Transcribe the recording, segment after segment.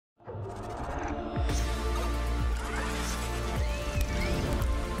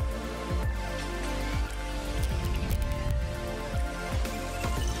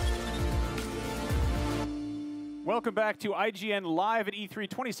Welcome back to IGN Live at E3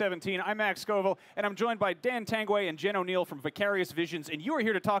 2017. I'm Max Scoville, and I'm joined by Dan Tangway and Jen O'Neill from Vicarious Visions, and you are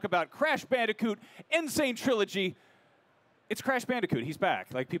here to talk about Crash Bandicoot Sane Trilogy. It's Crash Bandicoot. He's back.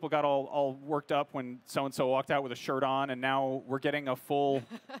 Like, people got all worked up when so-and-so walked out with a shirt on, and now we're getting a full...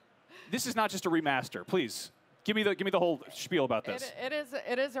 This is not just a remaster. Please. Give me the whole spiel about this. It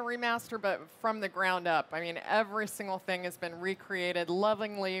is a remaster, but from the ground up. I mean, every single thing has been recreated,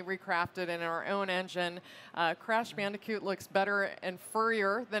 lovingly recrafted in our own engine. Crash Bandicoot looks better and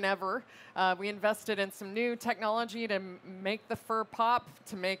furrier than ever. We invested in some new technology to make the fur pop,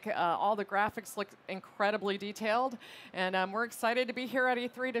 to make all the graphics look incredibly detailed, and we're excited to be here at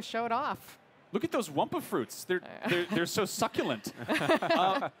E3 to show it off. Look at those Wumpa fruits. They're so succulent.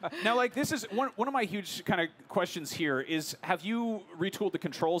 Now, like, this is one of my huge kind of questions here is, have you retooled the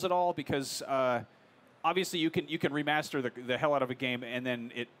controls at all? Because obviously you can remaster the hell out of a game, and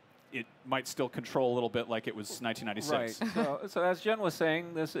then it might still control a little bit like it was 1996. Right. So as Jen was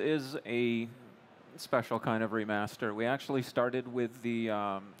saying, this is a special kind of remaster. We actually started with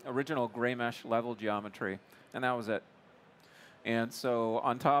the original gray mesh level geometry, and that was it. And so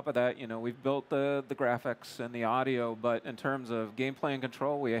on top of that, you know, we've built the graphics and the audio, but in terms of gameplay and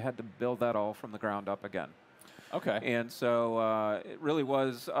control, we had to build that all from the ground up again. Okay. And so it really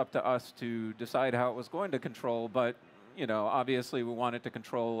was up to us to decide how it was going to control, but, you know, obviously we wanted to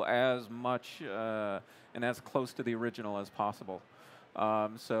control as much and as close to the original as possible.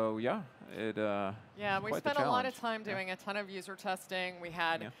 So yeah, we spent a lot of time doing a ton of user testing. We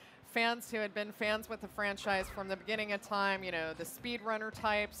had fans who had been fans with the franchise from the beginning of time, you know, the speedrunner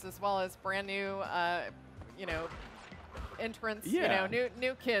types, as well as brand new, you know, entrants, you know,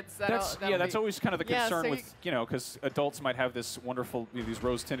 new kids. That's always kind of the concern with, you know, because adults might have this wonderful, these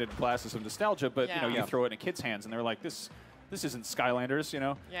rose-tinted glasses of nostalgia, but you know, you throw it in a kid's hands, and they're like, this isn't Skylanders, you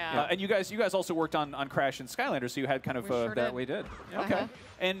know. Yeah. And you guys also worked on Crash and Skylanders, so you had kind of that we did. Yeah. Okay.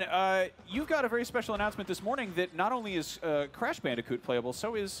 And you've got a very special announcement this morning that not only is Crash Bandicoot playable,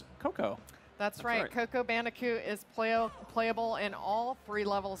 so is Coco. That's right. Coco Bandicoot is playable in all 3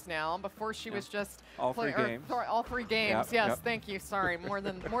 levels now. Before she was just all 3 games. All 3 games. Yes. Thank you. Sorry. More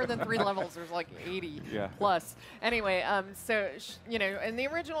than 3 levels. There's like 80 plus. Anyway, so you know, in the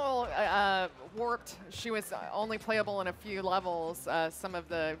original Warped, she was only playable in a few levels, some of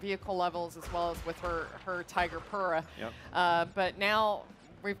the vehicle levels, as well as with her Tiger Purra. But now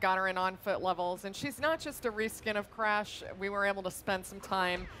we've got her in on-foot levels, and she's not just a reskin of Crash. We were able to spend some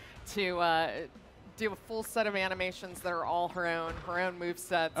time to do a full set of animations that are all her own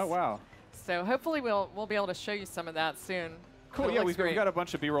movesets. Oh, wow. So hopefully we'll be able to show you some of that soon. Cool. Yeah, we've got a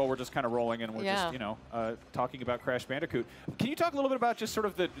bunch of B-roll. We're just kind of rolling, and we're just, you know, talking about Crash Bandicoot. Can you talk a little bit about just sort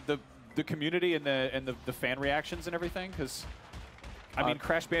of the community and the fan reactions and everything? Because I mean,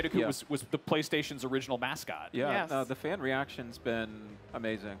 Crash Bandicoot was the PlayStation's original mascot. Yeah, no, the fan reaction's been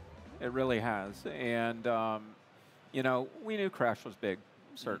amazing. It really has. And, you know, we knew Crash was big,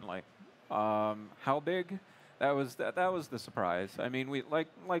 certainly. How big? That was the surprise. I mean, we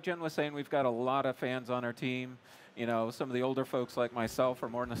like Jen was saying, we've got a lot of fans on our team. You know, some of the older folks like myself are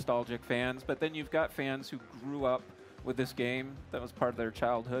more nostalgic fans, but then you've got fans who grew up with this game. That was part of their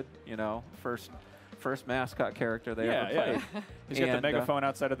childhood, you know, first mascot character they ever played. He's got the megaphone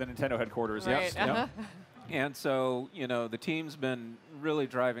outside of the Nintendo headquarters. Right. Yes. And so, you know, the team's been really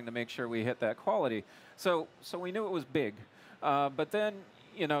driving to make sure we hit that quality. So we knew it was big. But then,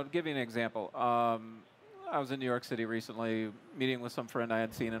 you know, to give you an example, I was in New York City recently, meeting with some friend I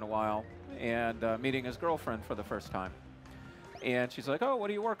hadn't seen in a while, and meeting his girlfriend for the first time. And she's like, "Oh, what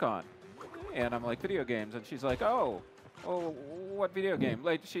do you work on?" And I'm like, "Video games." And she's like, "Oh, what video game?"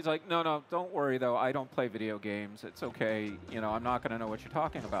 Like, she's like, "No, don't worry though. I don't play video games. It's okay. You know, I'm not going to know what you're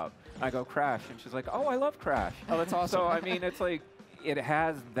talking about." I go, "Crash," and she's like, "Oh, I love Crash." Oh, that's awesome. So I mean, it's like it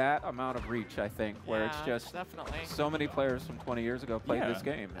has that amount of reach, I think, where it's just so many players from 20 years ago played this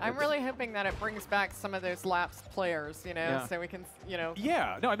game. I'm really hoping that it brings back some of those lapsed players, you know, so we can, you know.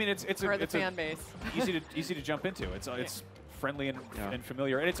 Yeah. No, I mean it's the fan base. easy to jump into. It's friendly and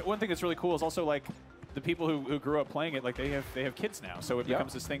familiar, and it's one thing that's really cool is also like the people who grew up playing it, like they have kids now, so it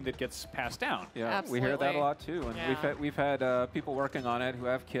becomes this thing that gets passed down. Yeah, absolutely. We hear that a lot too, and we've had people working on it who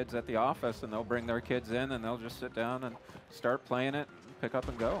have kids at the office, and they'll bring their kids in, and they'll just sit down and start playing it, pick up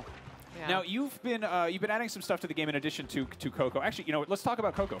and go. Yeah. Now you've been adding some stuff to the game in addition to Coco. Actually, you know, let's talk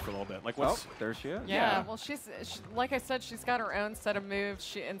about Coco for a little bit. Like, what's there she is. Yeah. Well, she, like I said, she's got her own set of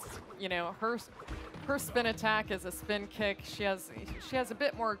moves. You know, her spin attack is a spin kick. She has a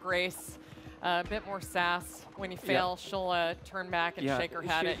bit more grace. a bit more sass. When you fail, she'll turn back and shake her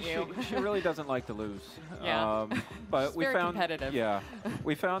head at you. She really doesn't like to lose. Yeah. But She's we very found, competitive. yeah,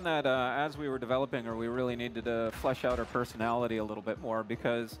 we found that as we were developing her, we really needed to flesh out her personality a little bit more,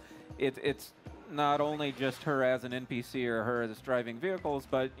 because it's not only just her as an NPC or her as driving vehicles,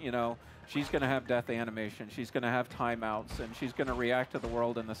 but she's going to have death animation, she's going to have timeouts, and she's going to react to the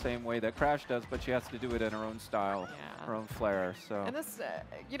world in the same way that Crash does, but she has to do it in her own style, her own flair. So. And this,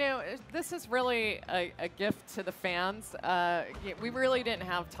 this is really a gift to the fans. We really didn't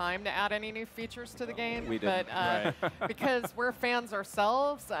have time to add any new features to the game, we didn't. But because we're fans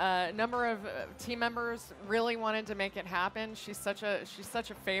ourselves, a number of team members really wanted to make it happen. She's such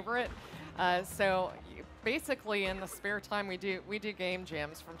a favorite. So basically, in the spare time, we do game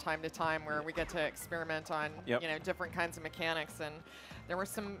jams from time to time where we get to experiment on different kinds of mechanics. And there were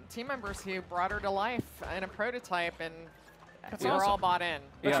some team members who brought her to life in a prototype, and we were all bought in.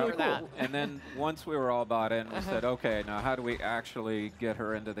 Yeah, really cool. And then once we were all bought in, we said, okay, now how do we actually get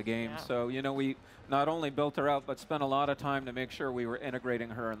her into the game? So we not only built her out, but spent a lot of time to make sure we were integrating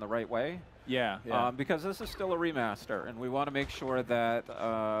her in the right way. Because this is still a remaster, and we want to make sure that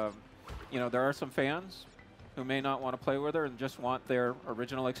there are some fans who may not want to play with her and just want their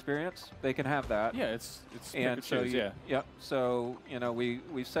original experience. They can have that. Yeah, it's and so So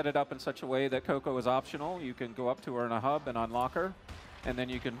we set it up in such a way that Coco is optional. You can go up to her in a hub and unlock her, and then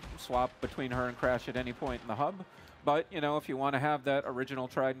you can swap between her and Crash at any point in the hub. But if you want to have that original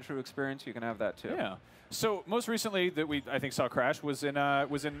tried and true experience, you can have that too. Yeah. So most recently that I think saw Crash was in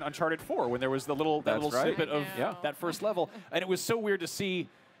Uncharted 4, when there was the little snippet of that first level, and it was so weird to see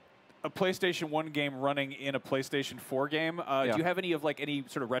a PlayStation 1 game running in a PlayStation 4 game. Do you have any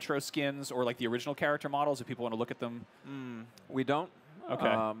sort of retro skins or the original character models if people want to look at them? We don't.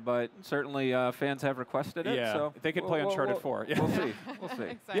 Okay. But certainly fans have requested it. Yeah, so they could play Uncharted 4. We'll see. We'll see.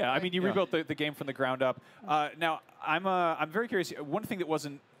 Exactly. Yeah, I mean, you rebuilt the game from the ground up. Now, I'm very curious. One thing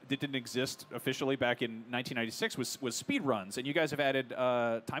that didn't exist officially back in 1996 was speed runs, and you guys have added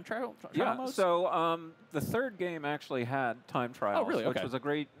time trial modes? So the third game actually had time trials, which was a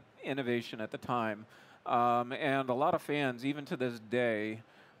great innovation at the time. And a lot of fans, even to this day,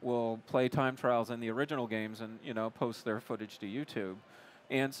 will play time trials in the original games and post their footage to YouTube.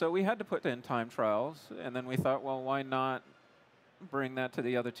 And so we had to put in time trials, and then we thought, well, why not bring that to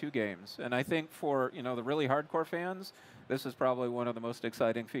the other two games? And I think for the really hardcore fans, this is probably one of the most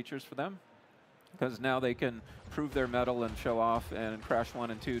exciting features for them, because now they can prove their mettle and show off, and Crash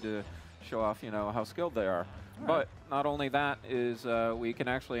 1 and 2 to show off how skilled they are. But not only that is we can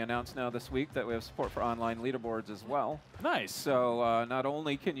actually announce now this week that we have support for online leaderboards as well. Nice. So not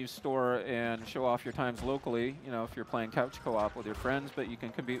only can you store and show off your times locally, if you're playing couch co-op with your friends, but you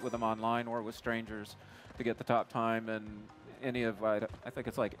can compete with them online or with strangers to get the top time and any of, I think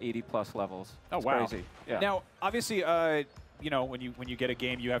it's like 80+ levels. Oh, it's wow. Crazy. Yeah. Now, obviously, when you get a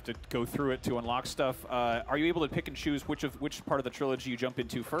game, you have to go through it to unlock stuff. Are you able to pick and choose which part of the trilogy you jump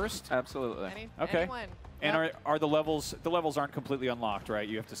into first? Absolutely. Anyone. And are the levels aren't completely unlocked, right?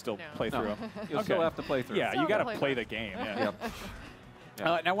 You have to still play through them. You'll still have to play through. Yeah, you got to play the game. Yeah.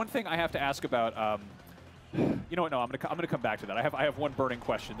 Now, one thing I have to ask about. You know what? No, I'm gonna come back to that. I have one burning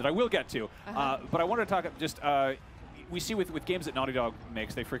question that I will get to. But I wanted to talk just. We see with games that Naughty Dog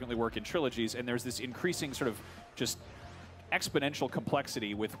makes, they frequently work in trilogies, and there's this increasing sort of just exponential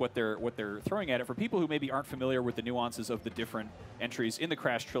complexity with what they're throwing at it. For people who maybe aren't familiar with the nuances of the different entries in the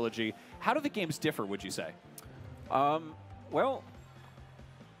Crash trilogy, how do the games differ, would you say? Well,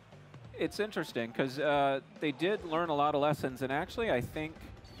 it's interesting because they did learn a lot of lessons, and actually I think,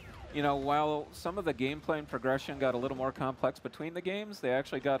 while some of the gameplay and progression got a little more complex between the games, they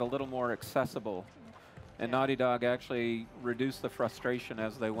actually got a little more accessible. And Naughty Dog actually reduced the frustration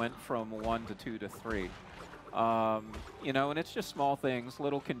as they went from 1 to 2 to 3. And it's just small things,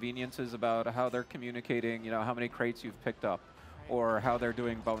 little conveniences about how they're communicating, how many crates you've picked up, or how they're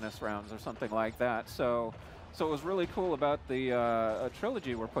doing bonus rounds or something like that. So it was really cool about the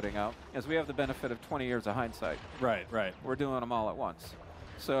trilogy we're putting out, is we have the benefit of 20 years of hindsight. Right. We're doing them all at once.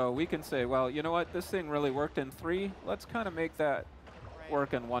 So we can say, well, you know what, this thing really worked in 3. Let's kind of make that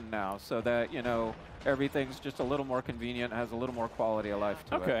work in 1 now, so that, everything's just a little more convenient, has a little more quality of life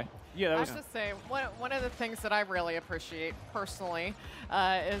to it. Okay. Yeah, that I was. have to say, one of the things that I really appreciate personally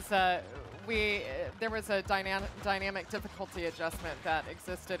is there was a dynamic difficulty adjustment that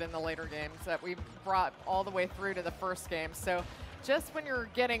existed in the later games that we brought all the way through to the first game. So just when you're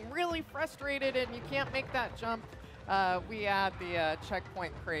getting really frustrated and you can't make that jump, we add the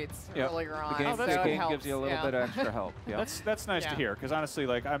checkpoint crates earlier on. The game gives you a little bit of extra help. That's nice to hear, because honestly,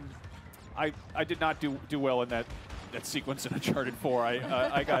 I did not do well in that that sequence in Uncharted 4.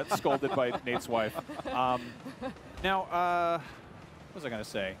 I got scolded by Nate's wife. Now, what was I going to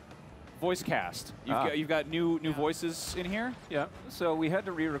say? Voice cast. You've got new voices in here? Yeah. So we had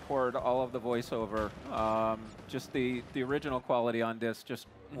to re-record all of the voiceover. Just the original quality on disc just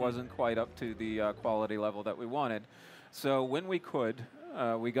wasn't quite up to the quality level that we wanted. So when we could,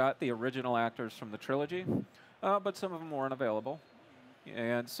 we got the original actors from the trilogy, but some of them weren't available.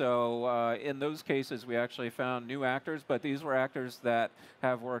 And so in those cases, we actually found new actors, but these were actors that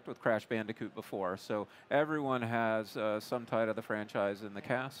have worked with Crash Bandicoot before. So everyone has some tie to the franchise in the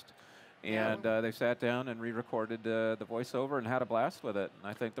cast. And they sat down and re-recorded the voiceover and had a blast with it. And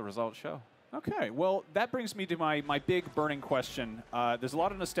I think the results show. Okay, well, that brings me to my big burning question. There's a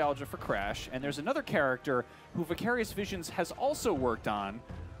lot of nostalgia for Crash, and there's another character who Vicarious Visions has also worked on,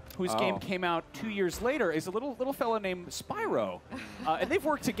 whose game came out 2 years later, is a little fella named Spyro. And they've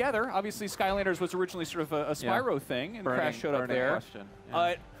worked together. Obviously, Skylanders was originally sort of a Spyro thing, and Crash showed up there.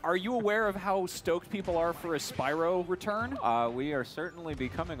 Are you aware of how stoked people are for a Spyro return? We are certainly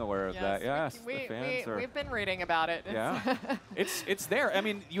becoming aware of that. Yes, we've been reading about it. It's there. I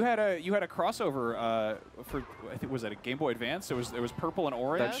mean, you had a crossover for, I think, was that a Game Boy Advance? It was purple and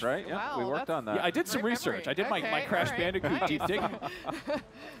orange. That's right. Yeah, wow, we worked on that. Yeah, I did some research. I did my Crash Bandicoot deep digging.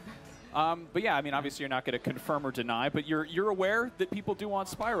 But yeah, I mean, obviously you're not going to confirm or deny, but you're aware that people do want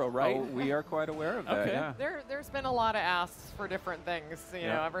Spyro, right? Oh, we are quite aware of that. Yeah. There's been a lot of asks for different things, you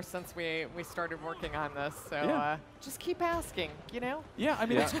know, ever since we started working on this. So just keep asking, you know. Yeah, I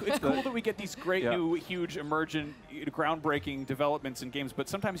mean, it's cool that we get these great new, huge, emergent, groundbreaking developments in games, but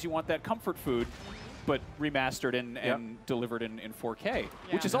sometimes you want that comfort food, but remastered and delivered in 4K,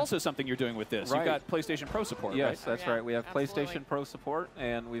 which is also something you're doing with this. You've got PlayStation Pro support, yes, right? Yes, that's right. We have PlayStation Pro support,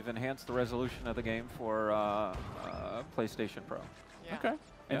 and we've enhanced the resolution of the game for PlayStation Pro. Yeah. Okay.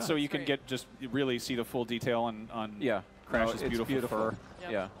 And so you can just really see the full detail on Crash's beautiful fur.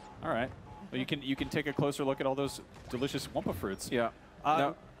 Yep. Yeah. All right. Well, you can take a closer look at all those delicious Wumpa fruits. Yeah.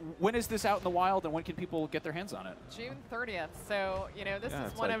 When is this out in the wild, and when can people get their hands on it? June 30th. So, you know, this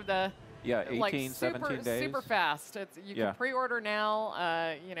is one of the... Yeah, 18, like 17 days. Super fast. You can pre-order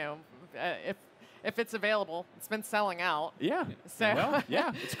now. You know, if it's available, it's been selling out. Yeah. So well,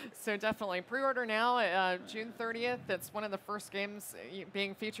 yeah. So definitely pre-order now. June 30th. It's one of the first games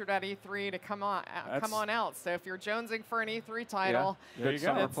being featured at E3 to come on out. So if you're jonesing for an E3 title, there you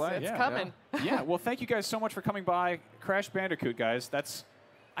go. It's coming. Yeah. Well, thank you guys so much for coming by. Crash Bandicoot, guys.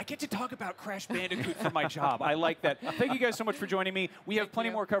 I get to talk about Crash Bandicoot for my job. I like that. Thank you guys so much for joining me. We have plenty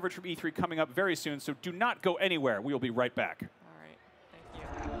more coverage from E3 coming up very soon, so do not go anywhere. We will be right back.